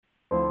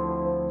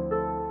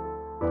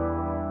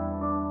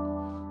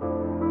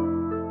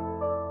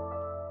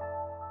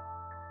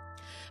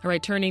All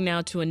right, turning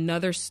now to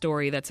another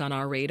story that's on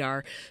our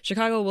radar.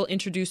 Chicago will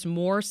introduce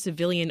more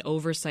civilian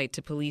oversight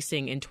to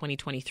policing in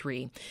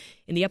 2023.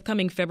 In the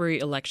upcoming February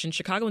election,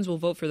 Chicagoans will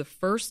vote for the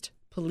first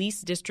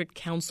police district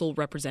council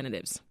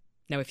representatives.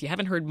 Now, if you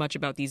haven't heard much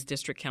about these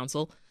district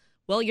council,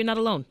 well, you're not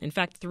alone. In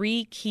fact,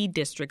 3 key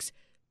districts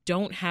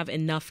don't have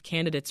enough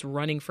candidates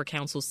running for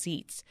council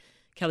seats.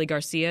 Kelly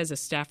Garcia is a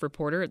staff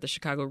reporter at the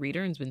Chicago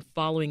Reader and has been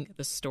following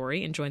the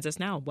story and joins us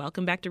now.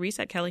 Welcome back to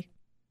Reset, Kelly.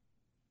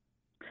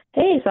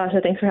 Hey,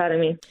 Sasha. Thanks for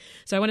having me.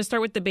 So I want to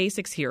start with the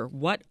basics here.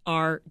 What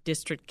are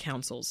district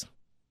councils?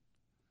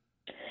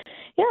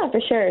 Yeah,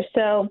 for sure.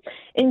 So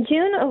in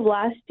June of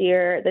last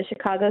year, the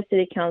Chicago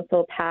City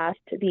Council passed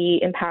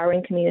the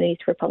Empowering Communities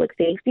for Public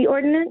Safety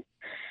Ordinance.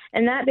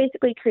 And that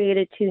basically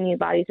created 2 new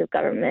bodies of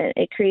government.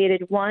 It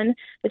created one,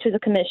 which was a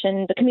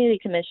commission, the Community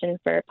Commission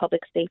for Public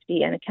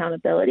Safety and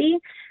Accountability,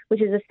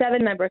 which is a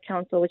 7-member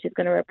council, which is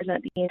going to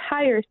represent the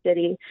entire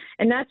city.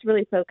 And that's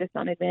really focused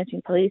on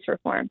advancing police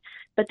reform.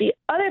 But the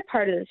other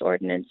part of this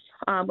ordinance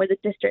were the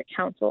district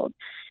councils.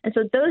 And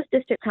so those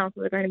district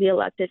councils are going to be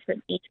elected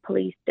from each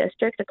police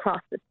district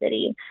across the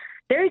city.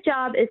 Their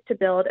job is to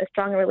build a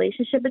stronger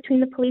relationship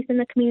between the police and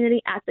the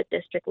community at the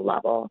district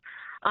level.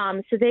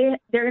 So they're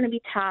going to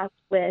be tasked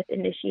with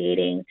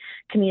initiating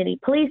community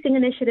policing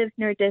initiatives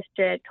in their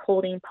district,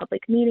 holding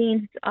public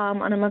meetings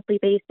on a monthly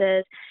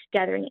basis,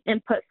 gathering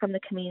input from the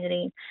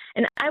community.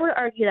 And I would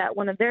argue that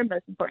one of their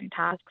most important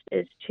tasks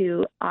is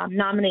to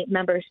nominate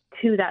members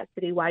to that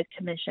citywide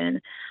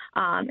commission.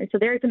 And so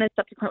they're going to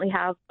subsequently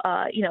have,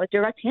 a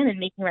direct hand in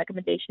making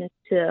recommendations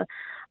to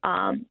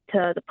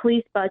the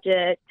police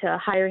budget, to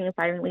hiring and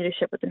firing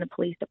leadership within the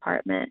police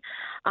department.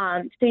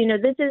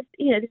 This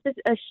is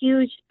a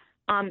huge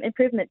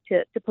improvement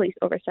to police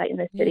oversight in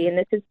the city, and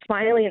this is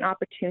finally an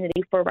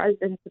opportunity for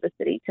residents of the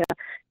city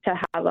to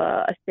have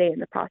a say in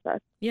the process.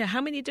 Yeah,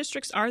 how many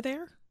districts are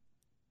there?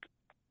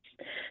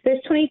 There's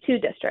 22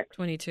 districts.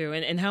 22,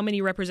 and how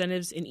many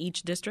representatives in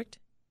each district?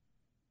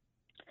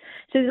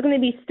 So there's going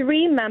to be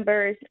 3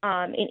 members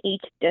in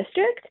each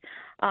district.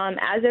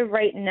 As of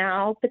right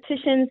now,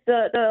 petitions,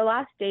 the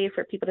last day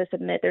for people to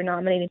submit their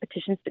nominating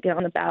petitions to get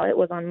on the ballot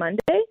was on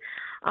Monday.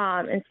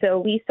 And so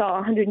we saw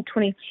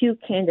 122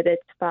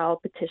 candidates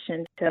file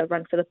petitions to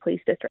run for the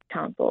police district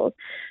councils.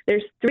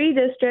 There's 3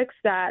 districts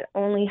that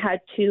only had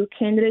 2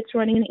 candidates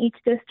running in each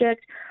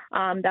district.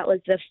 That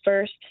was the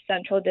first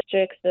central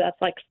district, so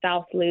that's like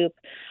South Loop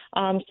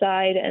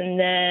side, and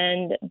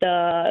then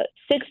the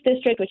 6th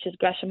district, which is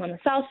Gresham on the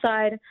south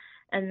side,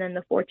 and then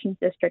the 14th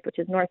district, which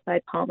is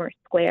Northside Palmer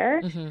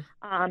Square.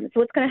 Mm-hmm. So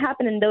what's going to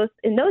happen in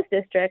those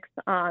districts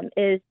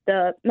is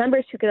the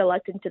members who get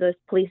elected into those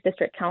police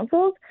district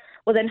councils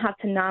will then have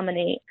to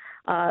nominate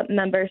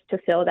members to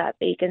fill that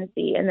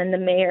vacancy, and then the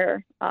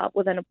mayor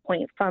will then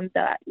appoint from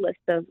that list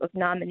of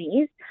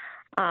nominees,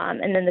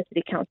 and then the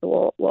city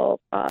council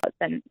will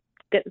then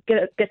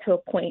get to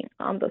appoint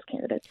those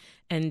candidates.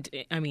 And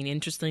I mean,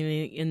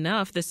 interestingly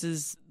enough, this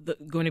is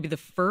going to be the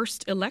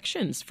first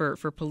elections for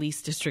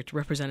police district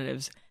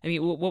representatives. I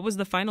mean, what was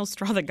the final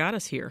straw that got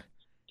us here?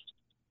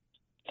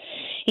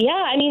 Yeah,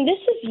 I mean, this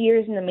is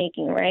years in the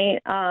making, right?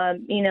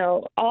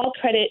 All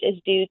credit is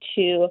due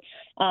to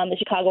the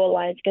Chicago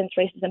Alliance Against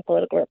Racism and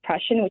Political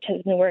Repression, which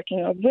has been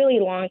working a really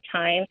long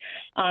time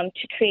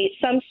to create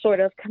some sort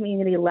of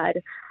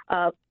community-led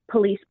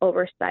police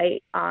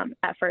oversight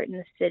effort in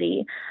the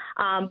city.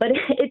 But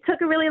it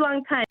took a really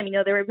long time.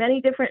 There were many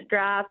different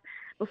drafts.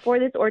 Before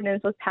this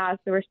ordinance was passed,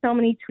 there were so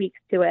many tweaks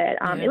to it.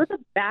 It was a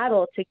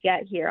battle to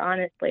get here,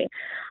 honestly.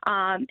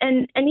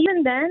 And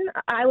even then,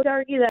 I would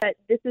argue that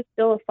this is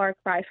still a far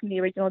cry from the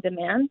original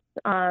demands.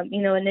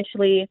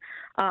 Initially,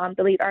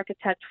 the lead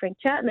architect, Frank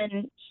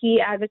Chapman,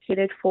 he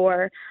advocated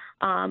for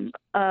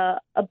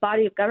a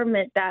body of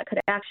government that could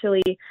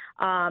actually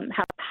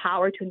have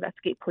power to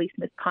investigate police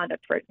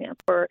misconduct, for example,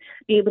 or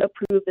be able to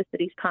approve the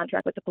city's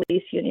contract with the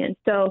police union.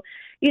 So,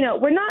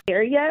 we're not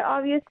there yet,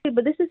 obviously,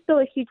 but this is still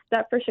a huge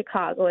step for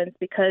Chicagoans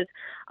because,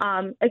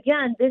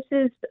 again, this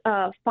is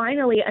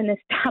finally an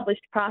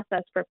established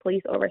process for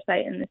police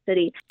oversight in the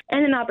city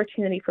and an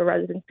opportunity for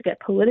residents to get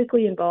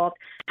politically involved,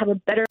 have a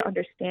better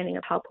understanding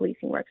of how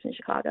policing works in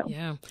Chicago.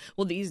 Yeah.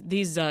 Well, these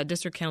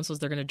district councils,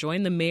 they're going to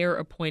join the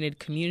mayor-appointed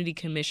Community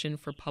Commission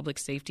for Public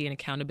Safety and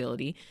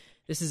Accountability.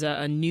 This is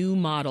a new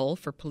model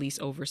for police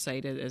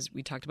oversight, as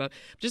we talked about.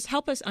 Just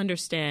help us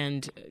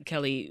understand,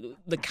 Kelly,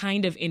 the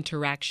kind of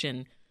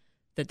interaction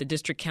that the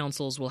district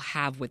councils will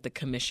have with the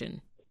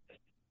commission.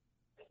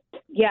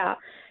 Yeah.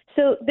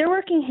 So they're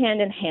working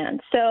hand in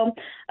hand. So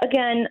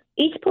again,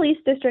 each police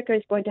district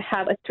is going to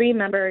have a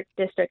 3-member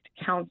district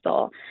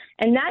council.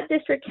 And that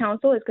district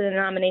council is going to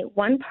nominate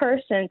one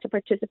person to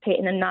participate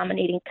in a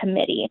nominating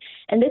committee.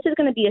 And this is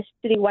going to be a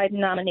citywide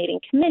nominating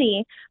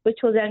committee, which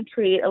will then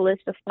create a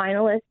list of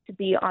finalists to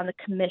be on the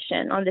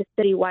commission, on the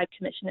citywide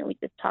commission that we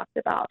just talked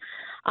about.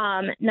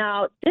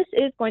 Now, this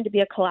is going to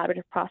be a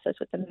collaborative process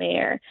with the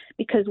mayor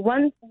because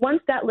once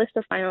that list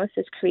of finalists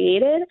is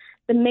created,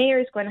 the mayor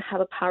is going to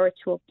have a power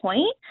to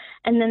appoint,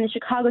 and then the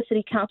Chicago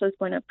City Council is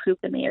going to approve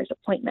the mayor's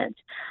appointment.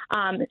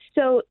 want.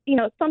 So,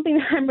 something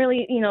that I'm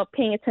really,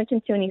 paying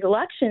attention to in these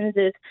elections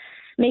is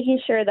making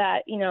sure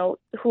that,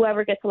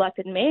 whoever gets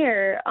elected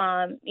mayor,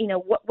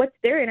 what's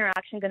their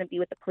interaction going to be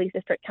with the police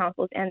district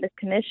councils and this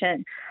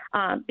commission,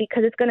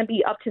 because it's going to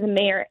be up to the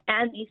mayor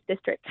and these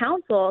district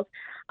councils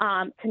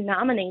to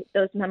nominate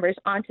those members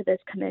onto this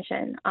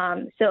commission.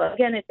 So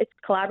again, it's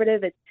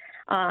collaborative. It's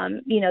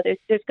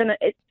there's gonna.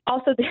 It's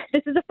also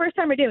this is the first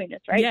time we're doing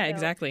this, right? Yeah, so,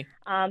 exactly.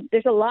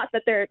 There's a lot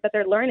that they're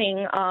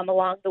learning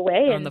along the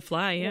way, on the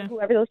fly. Yeah,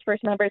 whoever those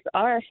first members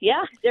are,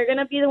 they're going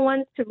to be the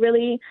ones to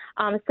really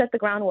set the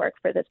groundwork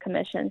for this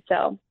commission.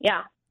 So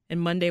yeah. And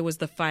Monday was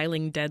the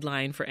filing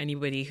deadline for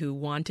anybody who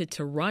wanted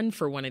to run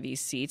for one of these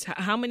seats.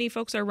 How many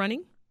folks are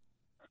running?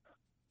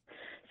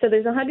 So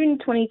there's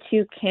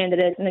 122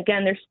 candidates. And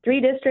again, there's 3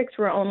 districts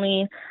where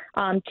only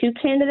 2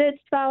 candidates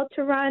filed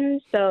to run.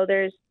 So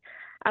there's,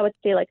 I would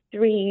say,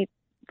 three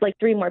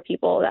more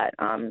people that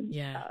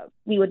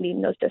we would need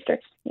in those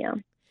districts. Yeah.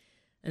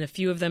 And a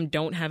few of them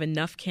don't have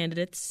enough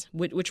candidates.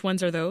 Which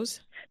ones are those?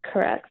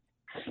 Correct.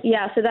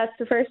 Yeah, so that's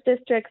the first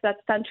district,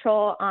 that's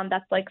Central,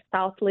 that's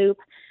South Loop,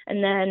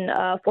 and then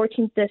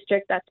 14th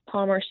district, that's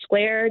Palmer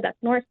Square, that's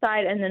North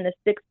Side, and then the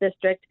 6th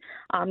district,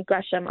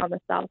 Gresham on the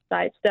South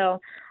Side. So,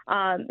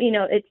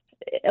 it's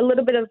a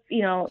little bit of,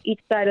 each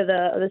side of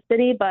the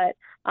city, but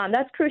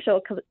that's crucial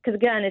because,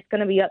 again, it's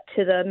going to be up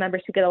to the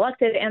members who get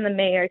elected and the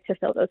mayor to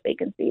fill those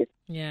vacancies.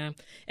 Yeah,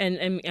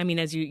 and I mean,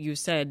 as you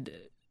said,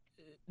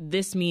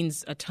 this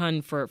means a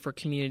ton for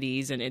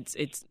communities, and it's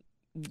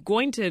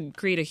going to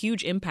create a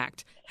huge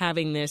impact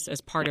having this as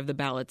part of the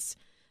ballots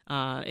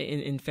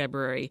in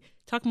February.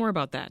 Talk more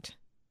about that.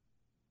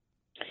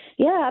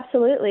 Yeah,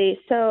 absolutely.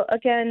 So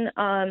again,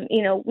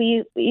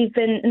 we've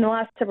been in the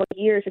last several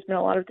years, there's been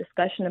a lot of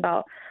discussion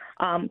about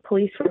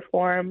police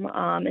reform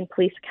and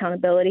police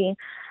accountability.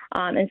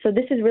 And so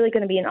this is really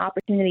going to be an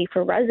opportunity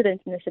for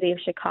residents in the city of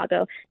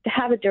Chicago to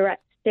have a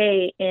direct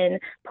say in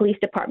police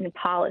department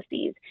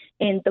policies,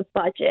 in the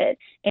budget,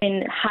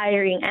 in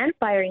hiring and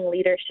firing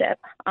leadership.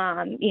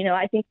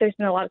 I think there's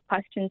been a lot of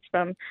questions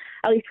from,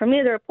 at least from me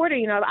as a reporter,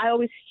 I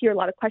always hear a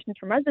lot of questions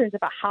from residents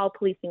about how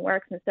policing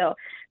works. And so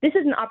this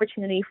is an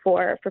opportunity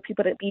for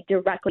people to be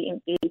directly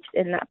engaged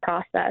in that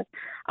process.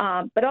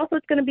 But also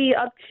it's going to be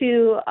up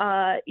to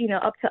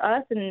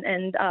us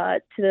and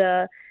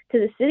to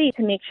the city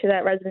to make sure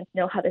that residents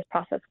know how this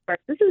process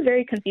works. This is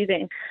very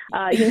confusing.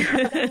 I've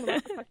got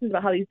lots of questions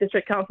about how these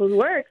district councils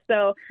work.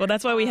 So, well,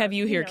 that's why we have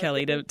you here,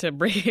 Kelly, to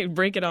break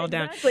it all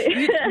down.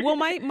 Well,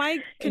 my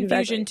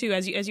confusion too,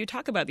 as you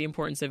talk about the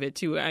importance of it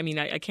too. I mean,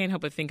 I can't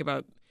help but think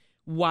about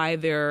why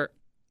there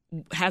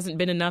hasn't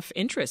been enough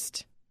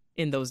interest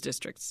in those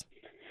districts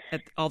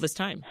at all this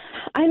time.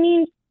 I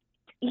mean,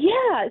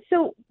 yeah.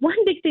 So one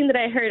big thing that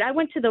I heard, I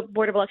went to the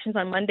Board of Elections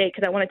on Monday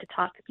because I wanted to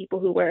talk to people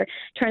who were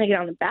trying to get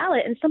on the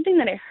ballot. And something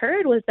that I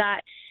heard was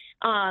that,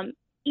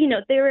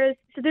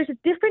 there's a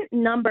different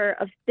number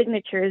of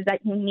signatures that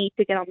you need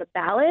to get on the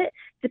ballot,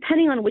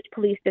 depending on which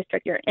police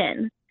district you're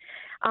in.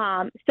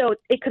 So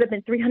it could have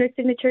been 300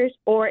 signatures,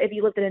 or if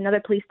you lived in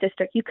another police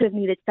district, you could have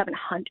needed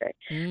 700,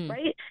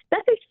 right?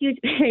 That's a huge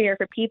barrier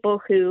for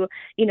people who,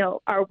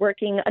 are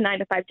working a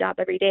 9-to-5 job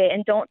every day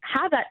and don't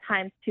have that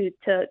time to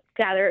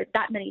gather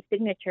that many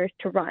signatures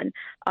to run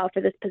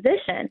for this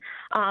position.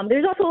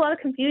 There's also a lot of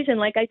confusion,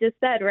 like I just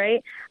said,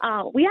 right?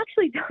 We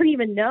actually don't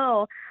even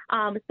know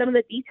some of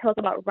the details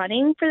about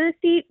running for this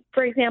seat.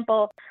 For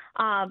example,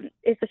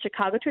 it's a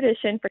Chicago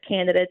tradition for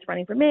candidates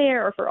running for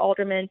mayor or for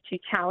alderman to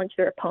challenge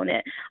their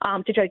opponent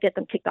to try to get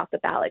them kicked off the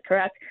ballot,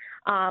 correct?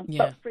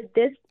 But for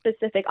this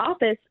specific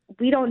office,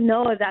 we don't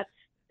know if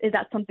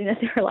that's something that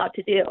they're allowed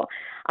to do.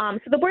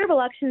 So the Board of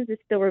Elections is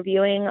still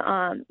reviewing,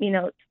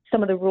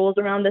 some of the rules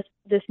around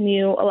this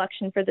new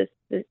election for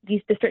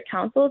these district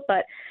councils.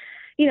 But,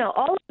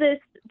 all of this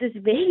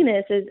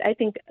vagueness is, I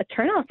think, a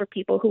turnoff for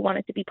people who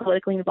wanted to be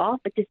politically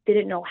involved but just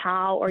didn't know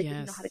how or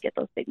didn't know how to get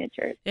those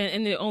signatures.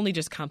 And it only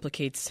just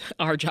complicates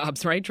our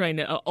jobs, right? Trying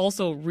to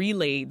also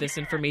relay this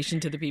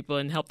information to the people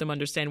and help them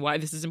understand why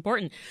this is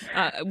important.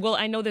 Well,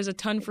 I know there's a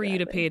ton for you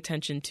to pay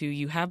attention to.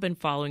 You have been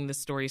following this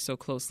story so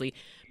closely.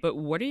 But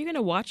what are you going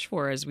to watch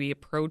for as we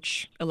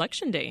approach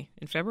Election Day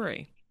in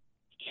February?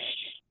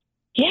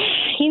 Yeah,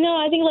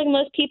 I think like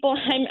most people,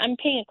 I'm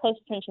paying close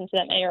attention to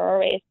that mayoral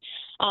race.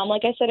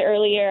 Like I said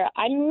earlier,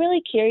 I'm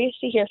really curious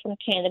to hear from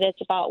candidates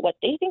about what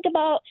they think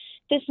about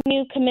this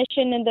new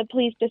commission and the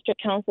police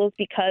district councils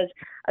because,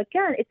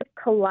 again, it's a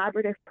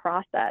collaborative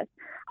process.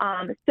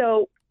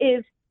 So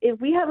if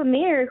we have a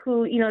mayor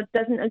who,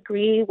 doesn't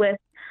agree with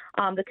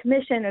the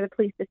commission or the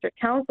police district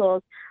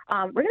councils,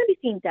 we're going to be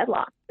seeing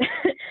deadlock.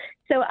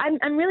 So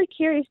I'm really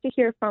curious to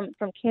hear from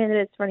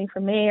candidates running for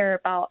mayor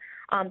about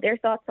their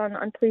thoughts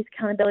on police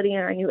accountability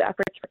and our new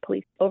efforts for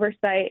police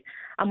oversight.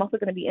 I'm also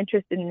going to be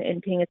interested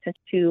in paying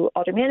attention to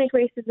aldermanic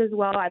races as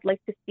well. I'd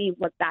like to see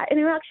what that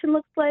interaction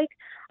looks like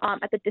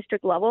at the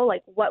district level.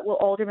 Like, what will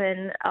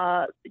aldermen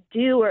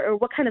do, or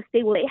what kind of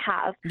say will they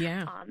have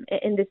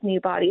in this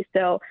new body?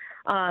 So,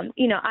 I'm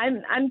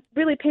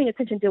really paying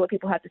attention to what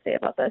people have to say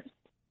about this.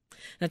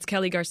 That's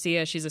Kelly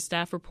Garcia. She's a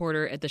staff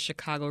reporter at the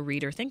Chicago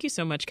Reader. Thank you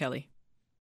so much, Kelly.